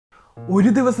ഒരു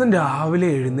ദിവസം രാവിലെ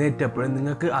എഴുന്നേറ്റപ്പോൾ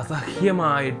നിങ്ങൾക്ക്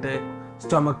അസഹ്യമായിട്ട്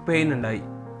സ്റ്റൊമക്ക് പെയിൻ ഉണ്ടായി,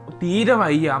 തീരെ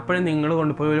വയ്യ. അപ്പോഴും നിങ്ങൾ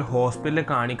കൊണ്ടുപോയി ഒരു ഹോസ്പിറ്റലിൽ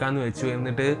കാണിക്കാമെന്ന് വെച്ചു.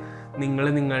 എന്നിട്ട് നിങ്ങൾ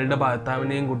നിങ്ങളുടെ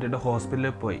ഭർത്താവിനെയും കൂട്ടിയിട്ട്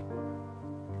ഹോസ്പിറ്റലിൽ പോയി.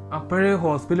 അപ്പോഴേ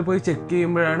ഹോസ്പിറ്റലിൽ പോയി ചെക്ക്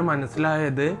ചെയ്യുമ്പോഴാണ്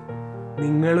മനസ്സിലായത്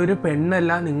നിങ്ങളൊരു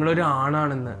പെണ്ണല്ല, നിങ്ങളൊരു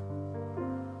ആണാണെന്ന്.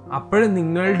 അപ്പോഴും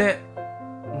നിങ്ങളുടെ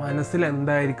മനസ്സിൽ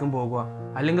എന്തായിരിക്കും പോകുക,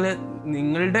 അല്ലെങ്കിൽ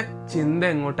നിങ്ങളുടെ ചിന്ത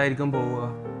എങ്ങോട്ടായിരിക്കും പോവുക?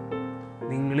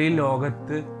 നിങ്ങൾ ഈ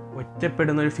ലോകത്ത്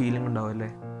ഒറ്റപ്പെടുന്ന ഒരു ഫീലിംഗ് ഉണ്ടാവുമല്ലേ,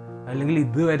 അല്ലെങ്കിൽ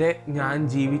ഇതുവരെ ഞാൻ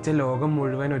ജീവിച്ച ലോകം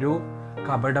മുഴുവൻ ഒരു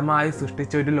കപടമായി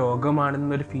സൃഷ്ടിച്ച ഒരു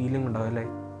ലോകമാണെന്നൊരു ഫീലിംഗ് ഉണ്ടാവുമല്ലേ.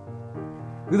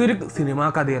 ഇതൊരു സിനിമാ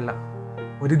കഥയല്ല,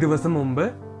 ഒരു ദിവസം മുമ്പ്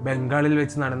ബംഗാളിൽ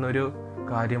വെച്ച് നടന്നൊരു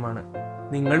കാര്യമാണ്.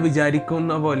 നിങ്ങൾ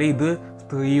വിചാരിക്കുന്ന പോലെ ഇത്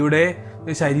സ്ത്രീയുടെ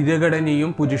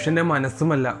ശരീരഘടനയും പുരുഷന്റെ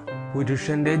മനസ്സുമല്ല,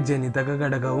 പുരുഷന്റെ ജനിതക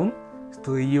ഘടകവും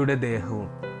സ്ത്രീയുടെ ദേഹവും.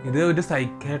 ഇത് ഒരു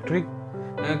സൈക്കാട്രിക്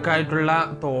ആയിട്ടുള്ള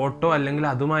തോട്ടോ അല്ലെങ്കിൽ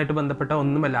അതുമായിട്ട് ബന്ധപ്പെട്ട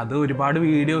ഒന്നുമല്ല. അത് ഒരുപാട്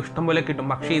വീഡിയോ ഇഷ്ടം പോലെ കിട്ടും,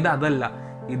 പക്ഷെ ഇത് അതല്ല.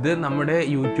 ഇത് നമ്മുടെ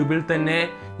യൂട്യൂബിൽ തന്നെ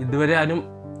ഇതുവരെ ആരും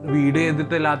വീഡിയോ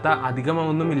ചെയ്തിട്ടില്ലാത്ത,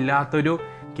 അധികമൊന്നും ഇല്ലാത്തൊരു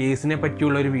കേസിനെ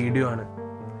പറ്റിയുള്ള ഒരു വീഡിയോ ആണ്.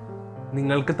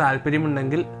 നിങ്ങൾക്ക്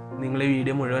താല്പര്യമുണ്ടെങ്കിൽ നിങ്ങൾ ഈ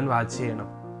വീഡിയോ മുഴുവൻ വാച്ച് ചെയ്യണം.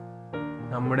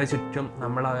 നമ്മുടെ ചുറ്റും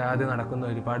നമ്മളറിയാതെ നടക്കുന്ന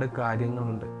ഒരുപാട്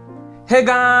കാര്യങ്ങളുണ്ട്. Hey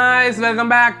guys, welcome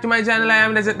back to my channel. I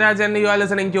am Raj and you are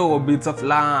listening to Beats of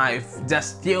Life.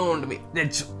 Just tuned with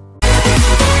Raju.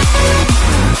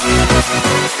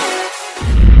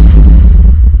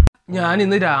 ഞാൻ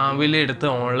ഇന്ന് രാവിലെ എടുത്ത്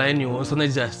ഓൺലൈൻ ന്യൂസ് ഒന്ന്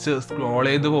ജസ്റ്റ് സ്ക്രോൾ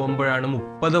ചെയ്ത് പോകുമ്പോഴാണ്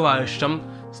 30 വർഷം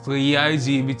സ്ത്രീയായി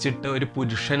ജീവിച്ചിട്ട് ഒരു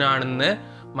പുരുഷനാണെന്ന്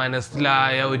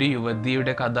മനസ്സിലായ ഒരു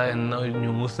യുവതിയുടെ കഥ എന്ന ഒരു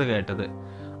ന്യൂസ് കേട്ടത്.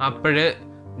 അപ്പോഴേ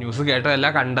ന്യൂസ് കേട്ടതല്ല,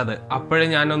 കണ്ടത്. അപ്പോഴേ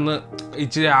ഞാനൊന്ന്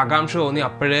ഇച്ചിരി ആകാംക്ഷ തോന്നി.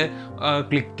 അപ്പോഴേ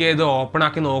ക്ലിക്ക് ചെയ്ത് ഓപ്പൺ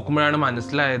ആക്കി നോക്കുമ്പോഴാണ്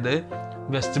മനസ്സിലായത്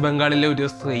വെസ്റ്റ് ബംഗാളിലെ ഒരു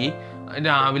സ്ത്രീ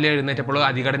രാവിലെ എഴുന്നേറ്റപ്പോൾ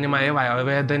അതികഠിനമായ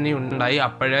വയറുവേദനയുണ്ടായി.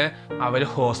 അപ്പോഴേ അവർ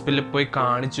ഹോസ്പിറ്റലിൽ പോയി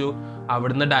കാണിച്ചു.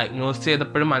 അവിടുന്ന് ഡയഗ്നോസ്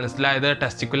ചെയ്തപ്പോഴും മനസ്സിലായത്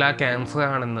ടെസ്റ്റിക്കുലർ ക്യാൻസർ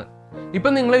ആണെന്ന്.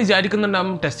 ഇപ്പം നിങ്ങൾ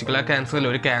വിചാരിക്കുന്നുണ്ടാവും ടെസ്റ്റിക്കുലർ ക്യാൻസർ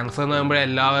ഒരു ക്യാൻസർ എന്ന് പറയുമ്പോൾ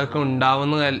എല്ലാവർക്കും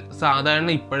ഉണ്ടാവുന്ന, സാധാരണ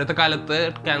ഇപ്പോഴത്തെ കാലത്ത്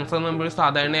ക്യാൻസർ എന്ന് പറയുമ്പോൾ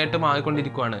സാധാരണയായിട്ട്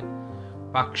മാറിക്കൊണ്ടിരിക്കുകയാണ്.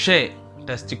 പക്ഷേ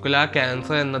ടെസ്റ്റിക്കുലർ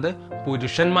ക്യാൻസർ എന്നത്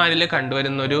പുരുഷന്മാരിൽ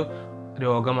കണ്ടുവരുന്നൊരു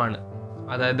രോഗമാണ്.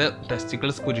 അതായത്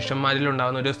ടെസ്റ്റിക്കിൾസ് പുരുഷന്മാരിൽ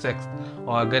ഉണ്ടാകുന്ന ഒരു സെക്സ്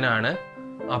ഓർഗനാണ്.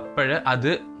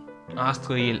 അത് ആ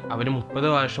സ്ത്രീയിൽ അവർ 30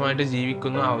 വർഷമായിട്ട്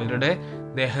ജീവിക്കുന്നു, അവരുടെ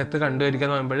ദേഹത്ത് കണ്ടുവരിക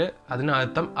എന്ന് പറയുമ്പോൾ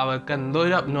അതിനർത്ഥം അവർക്ക് എന്തോ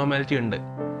ഒരു അബ്നോർമാലിറ്റി ഉണ്ട്.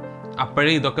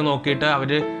 അപ്പോഴേ ഇതൊക്കെ നോക്കിയിട്ട്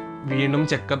അവർ വീണ്ടും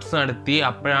ചെക്കപ്സ് നടത്തി.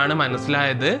 അപ്പോഴാണ്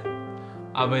മനസ്സിലായത്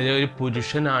അവരൊരു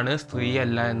പുരുഷനാണ്,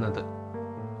 സ്ത്രീയല്ല എന്നത്.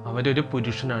 അവരൊരു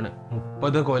പുരുഷനാണ്.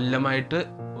 30 കൊല്ലമായിട്ട്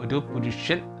ഒരു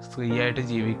പുരുഷൻ സ്ത്രീയായിട്ട്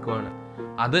ജീവിക്കുവാണ്.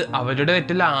 അത് അവരുടെ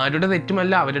തെറ്റല്ല, ആരുടെ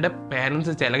തെറ്റുമല്ല, അവരുടെ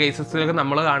പേരൻസ്. ചില കേസസിലൊക്കെ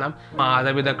നമ്മൾ കാണാം,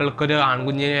 മാതാപിതാക്കൾക്കൊരു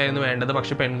ആൺകുഞ്ഞിനെയായിരുന്നു വേണ്ടത്,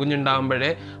 പക്ഷെ പെൺകുഞ്ഞുണ്ടാകുമ്പോഴേ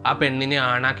ആ പെണ്ണിനെ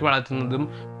ആണാക്കി വളർത്തുന്നതും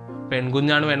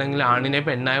പെൺകുഞ്ഞാണ് വേണമെങ്കിൽ ആണിനെ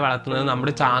പെണ്ണായി വളർത്തുന്നത്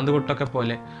നമ്മുടെ ചാന്തുകുട്ടൊക്കെ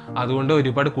പോലെ. അതുകൊണ്ട്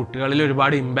ഒരുപാട് കുട്ടികളിൽ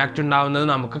ഒരുപാട് ഇമ്പാക്റ്റ് ഉണ്ടാവുന്നത്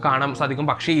നമുക്ക് കാണാൻ സാധിക്കും.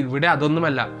 പക്ഷേ ഇവിടെ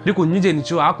അതൊന്നുമല്ല. ഒരു കുഞ്ഞ്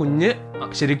ജനിച്ചു, ആ കുഞ്ഞ്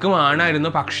ശരിക്കും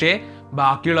ആണായിരുന്നു, പക്ഷേ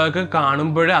ബാക്കിയുള്ളവർക്ക്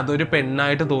കാണുമ്പോൾ അതൊരു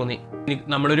പെണ്ണായിട്ട് തോന്നി.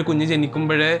 നമ്മളൊരു കുഞ്ഞ്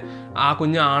ജനിക്കുമ്പോൾ ആ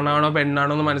കുഞ്ഞ് ആണാണോ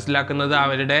പെണ്ണാണോ എന്ന് മനസ്സിലാക്കുന്നത്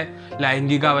അവരുടെ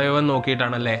ലൈംഗിക അവയവം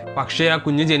നോക്കിയിട്ടാണല്ലേ. പക്ഷേ ആ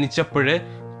കുഞ്ഞ് ജനിച്ചപ്പോൾ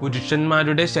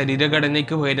പുരുഷന്മാരുടെ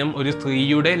ശരീരഘടനയ്ക്ക് പകരം ഒരു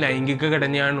സ്ത്രീയുടെ ലൈംഗിക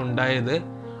ഘടനയാണ് ഉണ്ടായത്.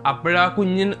 അപ്പോഴാ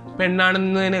കുഞ്ഞിന്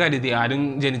പെണ്ണാണെന്ന് തന്നെ കരുതി. ആരും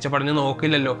ജനിച്ച പഠനം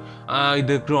നോക്കില്ലല്ലോ,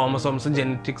 ഇത് ക്രോമസോംസും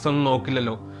ജെനറ്റിക്സ് ഒന്നും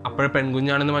നോക്കില്ലല്ലോ. അപ്പോഴേ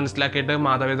പെൺകുഞ്ഞാണെന്ന് മനസ്സിലാക്കിയിട്ട്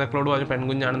മാതാപിതാക്കളോട് പറഞ്ഞു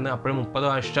പെൺകുഞ്ഞാണെന്ന്. അപ്പോൾ 30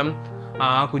 വർഷം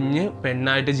ആ കുഞ്ഞ്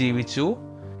പെണ്ണായിട്ട് ജീവിച്ചു.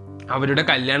 അവരുടെ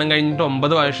കല്യാണം കഴിഞ്ഞിട്ട്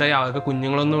 9 വർഷമായി, അവർക്ക്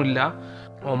കുഞ്ഞുങ്ങളൊന്നുമില്ല.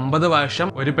 9 വർഷം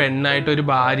ഒരു പെണ്ണായിട്ട് ഒരു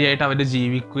ഭാര്യയായിട്ട് അവർ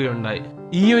ജീവിക്കുകയുണ്ടായി.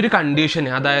 ഈ ഒരു കണ്ടീഷൻ,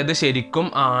 അതായത് ശരിക്കും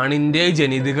ആണിൻ്റെ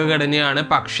ജനിതക ഘടനയാണ്,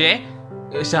 പക്ഷേ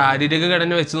ശാരീരിക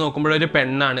ഘടന വെച്ച് നോക്കുമ്പോൾ ഒരു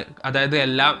പെണ്ണാണ്. അതായത്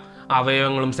എല്ലാ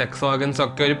അവയവങ്ങളും സെക്സ് ഓർഗൻസും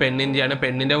ഒക്കെ ഒരു പെണ്ണിൻ്റെയാണ്.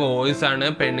 പെണ്ണിൻ്റെ വോയിസ് ആണ്,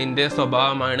 പെണ്ണിൻ്റെ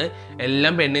സ്വഭാവമാണ്,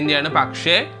 എല്ലാം പെണ്ണിൻ്റെയാണ്.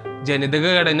 പക്ഷേ ജനിതക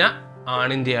ഘടന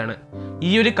ആണിൻ്റെയാണ്.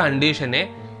 ഈ ഒരു കണ്ടീഷനെ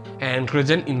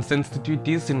ആൻഡ്രോജൻ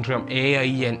ഇൻസെൻസിറ്റിവിറ്റി സിൻഡ്രോം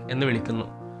AIN എന്ന് വിളിക്കുന്നു.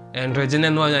 ആൻഡ്രോജൻ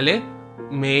എന്ന് പറഞ്ഞാൽ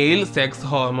മെയിൽ സെക്സ്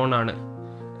ഹോർമോൺ ആണ്.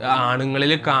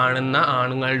 ആണുങ്ങളിൽ കാണുന്ന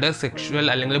ആണുങ്ങളുടെ സെക്ഷുവൽ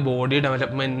അല്ലെങ്കിൽ ബോഡി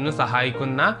ഡെവലപ്മെന്റിന്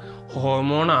സഹായിക്കുന്ന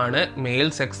ഹോർമോണാണ്, മെയിൽ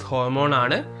സെക്സ് ഹോർമോൺ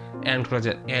ആണ്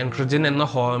ആൻഡ്രോജൻ. ആൻഡ്രോജൻ എന്ന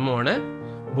ഹോർമോണ്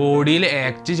ബോഡിയിൽ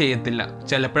ആക്ട് ചെയ്യത്തില്ല.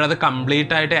 ചിലപ്പോഴത്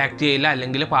കംപ്ലീറ്റ് ആയിട്ട് ആക്ട് ചെയ്യില്ല,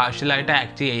 അല്ലെങ്കിൽ പാർഷ്യലായിട്ട്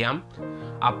ആക്ട് ചെയ്യാം.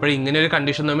 അപ്പോൾ ഇങ്ങനെ ഒരു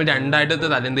കണ്ടീഷൻ നമ്മൾ രണ്ടായിട്ട്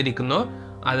തരംതിരിക്കുന്നു.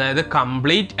 അതായത്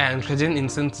complete androgen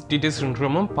insensitivity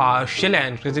സിൻഡ്രോമും partial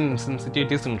androgen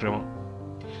insensitivity സിൻഡ്രോമും.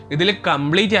 ഇതിൽ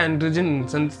കംപ്ലീറ്റ് ആൻഡ്രോജൻ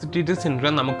ഇൻസെൻസിറ്റിവിറ്റി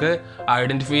സിൻഡ്രോം നമുക്ക്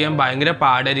ഐഡൻറ്റിഫൈ ചെയ്യാൻ ഭയങ്കര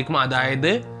പാടായിരിക്കും.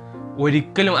 അതായത്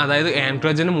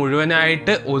ആൻഡ്രോജന്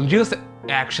മുഴുവനായിട്ട് ഒരു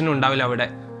ആക്ഷൻ ഉണ്ടാവില്ല അവിടെ.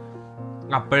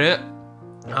 അപ്പോൾ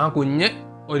ആ കുഞ്ഞ്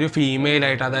ഒരു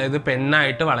ഫീമെയിലായിട്ട്, അതായത്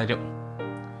പെണ്ണായിട്ട് വളരും.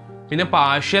 പിന്നെ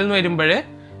പാർഷ്യൽ എന്ന് വരുമ്പോൾ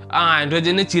ആ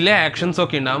ആൻഡ്രോജന് ചില ആക്ഷൻസ്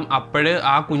ഒക്കെ ഉണ്ടാവും. അപ്പോൾ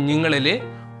ആ കുഞ്ഞുങ്ങളിൽ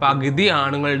പകുതി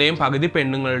ആണുങ്ങളുടെയും പകുതി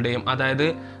പെണ്ണുങ്ങളുടെയും, അതായത്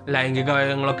ലൈംഗിക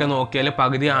അവയവങ്ങളൊക്കെ നോക്കിയാൽ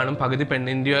പകുതി ആണും പകുതി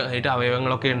പെണ്ണിൻ്റെയും ആയിട്ട്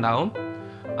അവയവങ്ങളൊക്കെ ഉണ്ടാവും.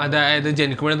 അതായത്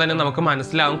ജനിക്കുമ്പോൾ തന്നെ നമുക്ക്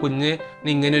മനസ്സിലാവും കുഞ്ഞിന്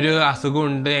ഇങ്ങനൊരു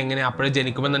അസുഖമുണ്ട് എങ്ങനെ. അപ്പോൾ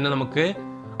ജനിക്കുമ്പോൾ തന്നെ നമുക്ക്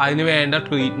അതിന് വേണ്ട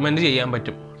ട്രീറ്റ്മെൻറ്റ് ചെയ്യാൻ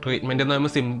പറ്റും. ട്രീറ്റ്മെൻറ്റ് എന്ന്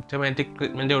പറയുമ്പോൾ സിംറ്റമാറ്റിക്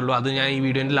ട്രീറ്റ്മെൻറ്റേ ഉള്ളൂ. അത് ഞാൻ ഈ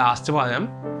വീഡിയോൻ്റെ ലാസ്റ്റ് പറയാം.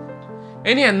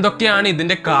 ഇനി എന്തൊക്കെയാണ്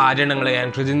ഇതിൻ്റെ കാരണങ്ങൾ,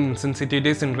 ആൻഡ്രോജൻ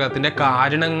ഇൻസെൻസിറ്റിവിറ്റി സിൻഡ്രോമത്തിൻ്റെ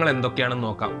കാരണങ്ങൾ എന്തൊക്കെയാണെന്ന്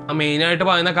നോക്കാം. മെയിനായിട്ട്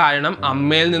പറയുന്ന കാരണം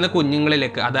അമ്മയിൽ നിന്ന്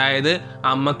കുഞ്ഞുങ്ങളിലേക്ക്, അതായത്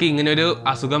അമ്മയ്ക്ക് ഇങ്ങനൊരു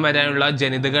അസുഖം വരാനുള്ള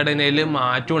ജനിതഘടനയിൽ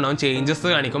മാറ്റം ഉണ്ടാവും, ചേഞ്ചസ്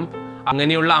കാണിക്കും.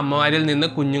 അങ്ങനെയുള്ള അമ്മമാരിൽ നിന്ന്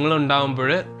കുഞ്ഞുങ്ങൾ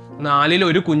ഉണ്ടാകുമ്പോൾ 4ൽ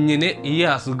 1 കുഞ്ഞിന് ഈ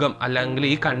അസുഖം അല്ലെങ്കിൽ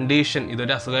ഈ കണ്ടീഷൻ,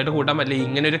 ഇതൊരു അസുഖമായിട്ട് കൂട്ടാൻ പറ്റില്ല,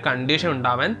 ഇങ്ങനെ ഒരു കണ്ടീഷൻ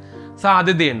ഉണ്ടാവാൻ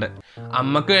സാധ്യതയുണ്ട്.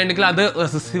 അമ്മക്ക് വേണമെങ്കിൽ അത്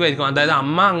റെസിസ്റ്റീവ് ആയിരിക്കും, അതായത്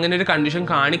അമ്മ അങ്ങനെ ഒരു കണ്ടീഷൻ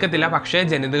കാണിക്കത്തില്ല, പക്ഷേ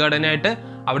ജനിതഘടനയായിട്ട്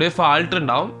അവിടെ ഒരു ഫാൾട്ട്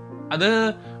ഉണ്ടാവും, അത്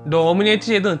ഡോമിനേറ്റ്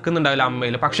ചെയ്ത് നിൽക്കുന്നുണ്ടാവില്ല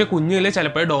അമ്മയിൽ, പക്ഷേ കുഞ്ഞിൽ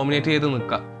ചിലപ്പോൾ ഡോമിനേറ്റ് ചെയ്ത്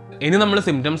നിൽക്കുക. ഇനി നമ്മൾ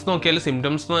സിംറ്റംസ് നോക്കിയാൽ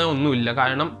സിംറ്റംസ് ഒന്നുമില്ല.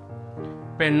 കാരണം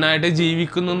പെണ്ണായിട്ട്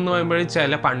ജീവിക്കുന്നു എന്ന്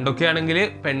പറയുമ്പോൾ പണ്ടൊക്കെ ആണെങ്കിൽ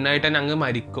പെണ്ണായിട്ട് തന്നെ അങ്ങ്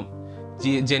മരിക്കും,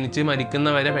 ജനിച്ച്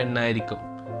മരിക്കുന്നവരെ പെണ്ണായിരിക്കും.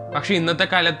 പക്ഷെ ഇന്നത്തെ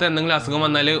കാലത്ത് എന്തെങ്കിലും അസുഖം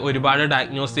വന്നാൽ ഒരുപാട്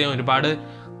ഡയഗ്നോസ് ചെയ്യാൻ ഒരുപാട്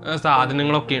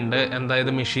സാധനങ്ങളൊക്കെ ഉണ്ട്, അതായത്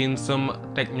മെഷീൻസും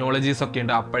ടെക്നോളജീസും ഒക്കെ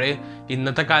ഉണ്ട്. അപ്പോഴേ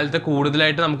ഇന്നത്തെ കാലത്ത്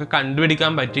കൂടുതലായിട്ട് നമുക്ക്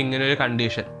കണ്ടുപിടിക്കാൻ പറ്റും ഇങ്ങനെ ഒരു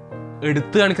കണ്ടീഷൻ.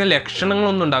 എടുത്തു കാണിക്കുന്ന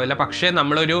ലക്ഷണങ്ങളൊന്നും ഉണ്ടാവില്ല, പക്ഷേ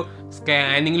നമ്മളൊരു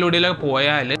സ്കാനിങ്ങിലൂടെ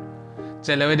പോയാൽ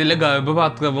ചിലവരിൽ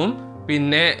ഗർഭപാത്രവും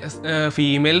പിന്നെ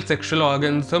ഫീമെയിൽ സെക്ഷൽ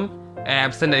ഓർഗൻസും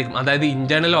ആബ്സെൻ്റ് ആയിരിക്കും, അതായത്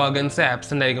ഇൻറ്റേർണൽ ഓർഗൻസ്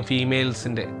ആബ്സെൻ്റ് ആയിരിക്കും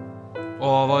ഫീമെയിൽസിൻ്റെ,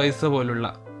 ഓവൈസ് പോലുള്ള.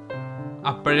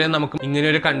 അപ്പോഴേ നമുക്ക് ഇങ്ങനെ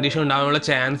ഒരു കണ്ടീഷൻ ഉണ്ടാകാനുള്ള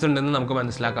ചാൻസ് ഉണ്ടെന്ന് നമുക്ക്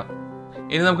മനസ്സിലാക്കാം.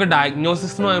 ഇനി നമുക്ക്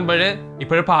ഡയഗ്നോസിസ് എന്ന് പറയുമ്പോൾ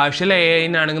ഇപ്പോഴും പാർഷ്യൽ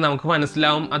A.I.N ആണെങ്കിൽ നമുക്ക്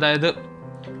മനസ്സിലാവും, അതായത്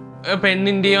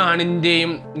പെണ്ണിൻ്റെയും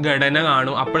ആണിൻ്റെയും ഘടന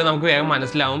കാണും, അപ്പോൾ നമുക്ക് വേഗം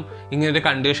മനസ്സിലാവും ഇങ്ങനൊരു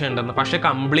കണ്ടീഷൻ ഉണ്ടെന്ന്. പക്ഷേ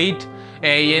കംപ്ലീറ്റ്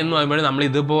A.I.N എന്ന് പറയുമ്പോൾ നമ്മൾ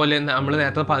ഇതുപോലെ നമ്മൾ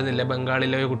നേരത്തെ പറഞ്ഞില്ലേ,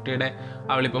 ബംഗാളിലെ ഒരു കുട്ടിയുടെ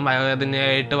അവളിപ്പം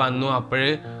വയറുവേദനയായിട്ട് വന്നു, അപ്പോൾ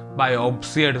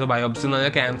ബയോപ്സി എടുത്തു. ബയോപ്സി എന്ന്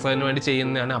പറഞ്ഞാൽ ക്യാൻസറിന് വേണ്ടി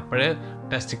ചെയ്യുന്നതാണ്. അപ്പോൾ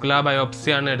ടെസ്റ്റിക്കുലർ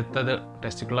ബയോപ്സിയാണ് എടുത്തത്.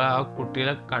 ടെസ്റ്റിക്കുലർ ആ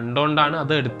കുട്ടിയെ കണ്ടുകൊണ്ടാണ്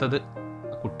അത് എടുത്തത്,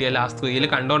 കുട്ടിയല്ല ആ സ്ത്രീയിൽ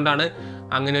കണ്ടുകൊണ്ടാണ്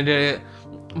അങ്ങനെ ഒരു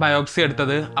ബയോപ്സി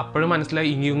എടുത്തത്. അപ്പോഴും മനസ്സിലായി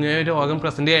ഇങ്ങനെ ഒരു രോഗം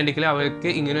പ്രസൻറ്റ് ചെയ്യണമെങ്കിൽ അവർക്ക്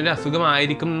ഇങ്ങനൊരു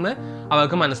അസുഖമായിരിക്കും എന്ന്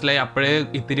അവർക്ക് മനസ്സിലായി. അപ്പോഴേ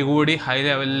ഇത്തിരി കൂടി ഹൈ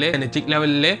ലെവലിൽ ജനറ്റിക്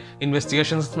ലെവലിൽ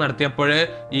ഇൻവെസ്റ്റിഗേഷൻസ് നടത്തിയപ്പോൾ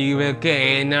ഇവർക്ക്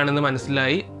A.I.N ആണെന്ന്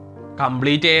മനസ്സിലായി.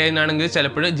 കംപ്ലീറ്റ് A.I.N ആണെങ്കിൽ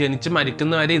ചിലപ്പോൾ ജനിച്ച്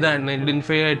മരിക്കുന്നവരെ ഇത്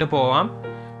അൺഐഡൻറ്റിഫൈ ആയിട്ട് പോവാം.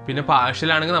 പിന്നെ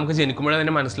പാർഷ്യലാണെങ്കിൽ നമുക്ക് ജനിക്കുമ്പോഴേ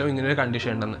തന്നെ മനസ്സിലാവും ഇങ്ങനൊരു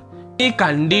കണ്ടീഷൻ ഉണ്ടെന്ന്. ഈ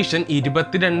കണ്ടീഷൻ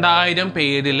 22,000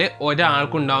 പേരിൽ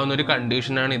ഒരാൾക്കുണ്ടാവുന്ന ഒരു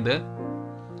കണ്ടീഷനാണ് ഇത്.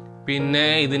 പിന്നെ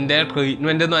ഇതിൻ്റെ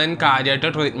ട്രീറ്റ്മെൻറ്റ് എന്ന് പറയാൻ കാര്യമായിട്ട്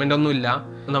ട്രീറ്റ്മെൻ്റ് ഒന്നുമില്ല.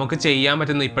 നമുക്ക് ചെയ്യാൻ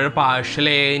പറ്റുന്ന ഇപ്പോഴും പാർഷ്യൽ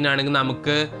A.I.N ആണെങ്കിൽ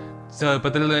നമുക്ക്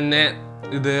ചെറുപ്പത്തിൽ തന്നെ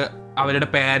ഇത് അവരുടെ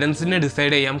പേരൻസിനെ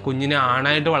ഡിസൈഡ് ചെയ്യാം കുഞ്ഞിനെ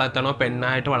ആണായിട്ട് വളർത്തണോ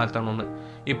പെണ്ണായിട്ട് വളർത്തണോ എന്ന്.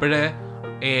 ഇപ്പോഴേ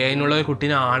A.I.N ഉള്ള ഒരു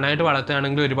കുട്ടീനെ ആണായിട്ട്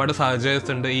വളർത്തുകയാണെങ്കിൽ ഒരുപാട്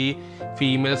സർജറീസ് ഉണ്ട്. ഈ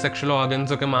ഫീമെയിൽ സെക്ഷൽ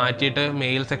ഓർഗൻസ് ഒക്കെ മാറ്റിയിട്ട്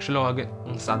മെയിൽ സെക്ഷൽ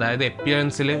ഓർഗൻസ്, അതായത്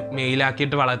എപ്പിയറൻസിൽ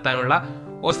മെയിലാക്കിയിട്ട് വളർത്താനുള്ള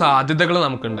സാധ്യതകൾ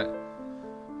നമുക്കുണ്ട്.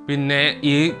 പിന്നെ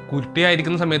ഈ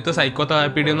കുട്ടിയായിരിക്കുന്ന സമയത്ത് സൈക്കോ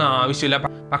തെറാപ്പിയുടെ ഒന്നും ആവശ്യമില്ല.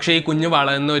 പക്ഷേ ഈ കുഞ്ഞ്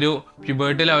വളർന്ന ഒരു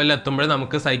പ്യൂബർട്ടി ലെവലിൽ എത്തുമ്പോൾ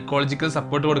നമുക്ക് സൈക്കോളജിക്കൽ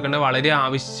സപ്പോർട്ട് കൊടുക്കേണ്ടത് വളരെ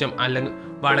ആവശ്യം അല്ലെങ്കിൽ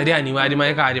വളരെ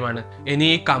അനിവാര്യമായ കാര്യമാണ്. ഇനി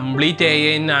ഈ കംപ്ലീറ്റ്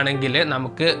A.I.N ആണെങ്കിൽ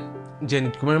നമുക്ക്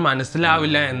ജനിക്കുമ്പോൾ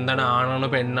മനസ്സിലാവില്ല എന്താണ് ആണാണോ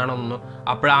പെണ്ണാണോ ഒന്നും.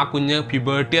 അപ്പോൾ ആ കുഞ്ഞ്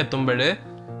പ്യൂബർട്ടി എത്തുമ്പോൾ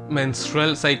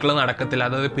മെൻസ്ട്രൽ സൈക്കിൾ നടക്കത്തില്ല,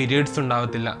 അതായത് പീരിയഡ്സ്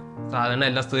ഉണ്ടാവത്തില്ല. സാധാരണ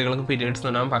എല്ലാ സ്ത്രീകൾക്കും പീരിയഡ്സ്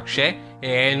ഉണ്ടാവും, പക്ഷേ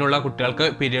A.I.N ഉള്ള കുട്ടികൾക്ക്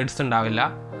പീരിയഡ്സ് ഉണ്ടാവില്ല.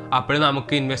 അപ്പോൾ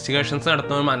നമുക്ക് ഇൻവെസ്റ്റിഗേഷൻസ്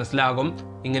നടത്തുമ്പോൾ മനസ്സിലാകും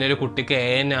ഇങ്ങനെ ഒരു കുട്ടിക്ക്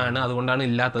A.I.N ആണ്, അതുകൊണ്ടാണ്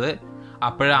ഇല്ലാത്തത്.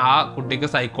 അപ്പോൾ ആ കുട്ടിക്ക്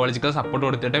സൈക്കോളജിക്കൽ സപ്പോർട്ട്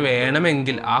കൊടുത്തിട്ട്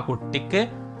വേണമെങ്കിൽ ആ കുട്ടിക്ക്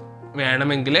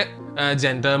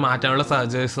ജെൻഡർ മാറ്റാനുള്ള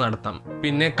സർജറീസ് നടത്താം.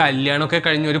 പിന്നെ കല്യാണമൊക്കെ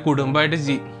കഴിഞ്ഞ് ഒരു കുടുംബം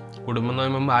എന്ന്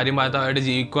പറയുമ്പോൾ ഭാര്യയും ഭർത്താവായിട്ട്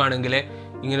ജീവിക്കുകയാണെങ്കിൽ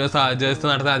ഇങ്ങനെ ഒരു സർജറീസ്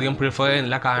നടത്താൻ അധികം പ്രിഫർ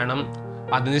ചെയ്യുന്നില്ല. കാരണം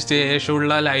അതിന്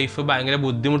ശേഷമുള്ള ലൈഫ് ഭയങ്കര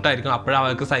ബുദ്ധിമുട്ടായിരിക്കും.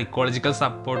 അപ്പോഴവർക്ക് സൈക്കോളജിക്കൽ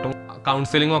സപ്പോർട്ടും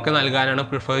കൗൺസിലിങ്ങും ഒക്കെ നൽകാനാണ്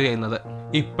പ്രിഫർ ചെയ്യുന്നത്.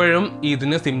 ഇപ്പോഴും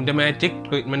ഇതിന് സിംറ്റമാറ്റിക്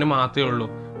ട്രീറ്റ്മെൻറ്റ് മാത്രമേ ഉള്ളൂ.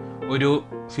 ഒരു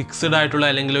ഫിക്സ്ഡ് ആയിട്ടുള്ള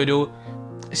അല്ലെങ്കിൽ ഒരു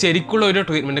ശരിക്കുള്ള ഒരു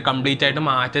ട്രീറ്റ്മെൻറ്റ് കംപ്ലീറ്റ് ആയിട്ട്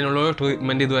മാറ്റാനുള്ള ഒരു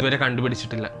ട്രീറ്റ്മെൻറ്റ് ഇതുവരെ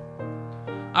കണ്ടുപിടിച്ചിട്ടില്ല.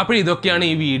 അപ്പോൾ ഇതൊക്കെയാണ്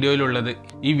ഈ വീഡിയോയിലുള്ളത്.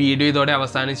 ഈ വീഡിയോ ഇതോടെ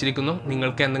അവസാനിച്ചിരിക്കുന്നു.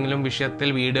 നിങ്ങൾക്ക് എന്തെങ്കിലും വിഷയത്തിൽ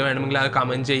വീഡിയോ വേണമെങ്കിൽ അത്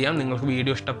കമൻറ്റ് ചെയ്യാം. നിങ്ങൾക്ക്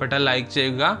വീഡിയോ ഇഷ്ടപ്പെട്ടാൽ ലൈക്ക്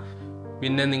ചെയ്യുക,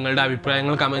 പിന്നെ നിങ്ങളുടെ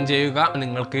അഭിപ്രായങ്ങൾ കമൻറ്റ് ചെയ്യുക.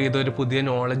 നിങ്ങൾക്ക് ഇതൊരു പുതിയ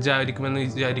നോളജ് ആയിരിക്കുമെന്ന്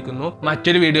വിചാരിക്കുന്നു.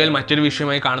 മറ്റൊരു വീഡിയോയിൽ മറ്റൊരു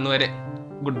വിഷയമായി കാണുന്നവരെ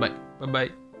ഗുഡ് ബൈ.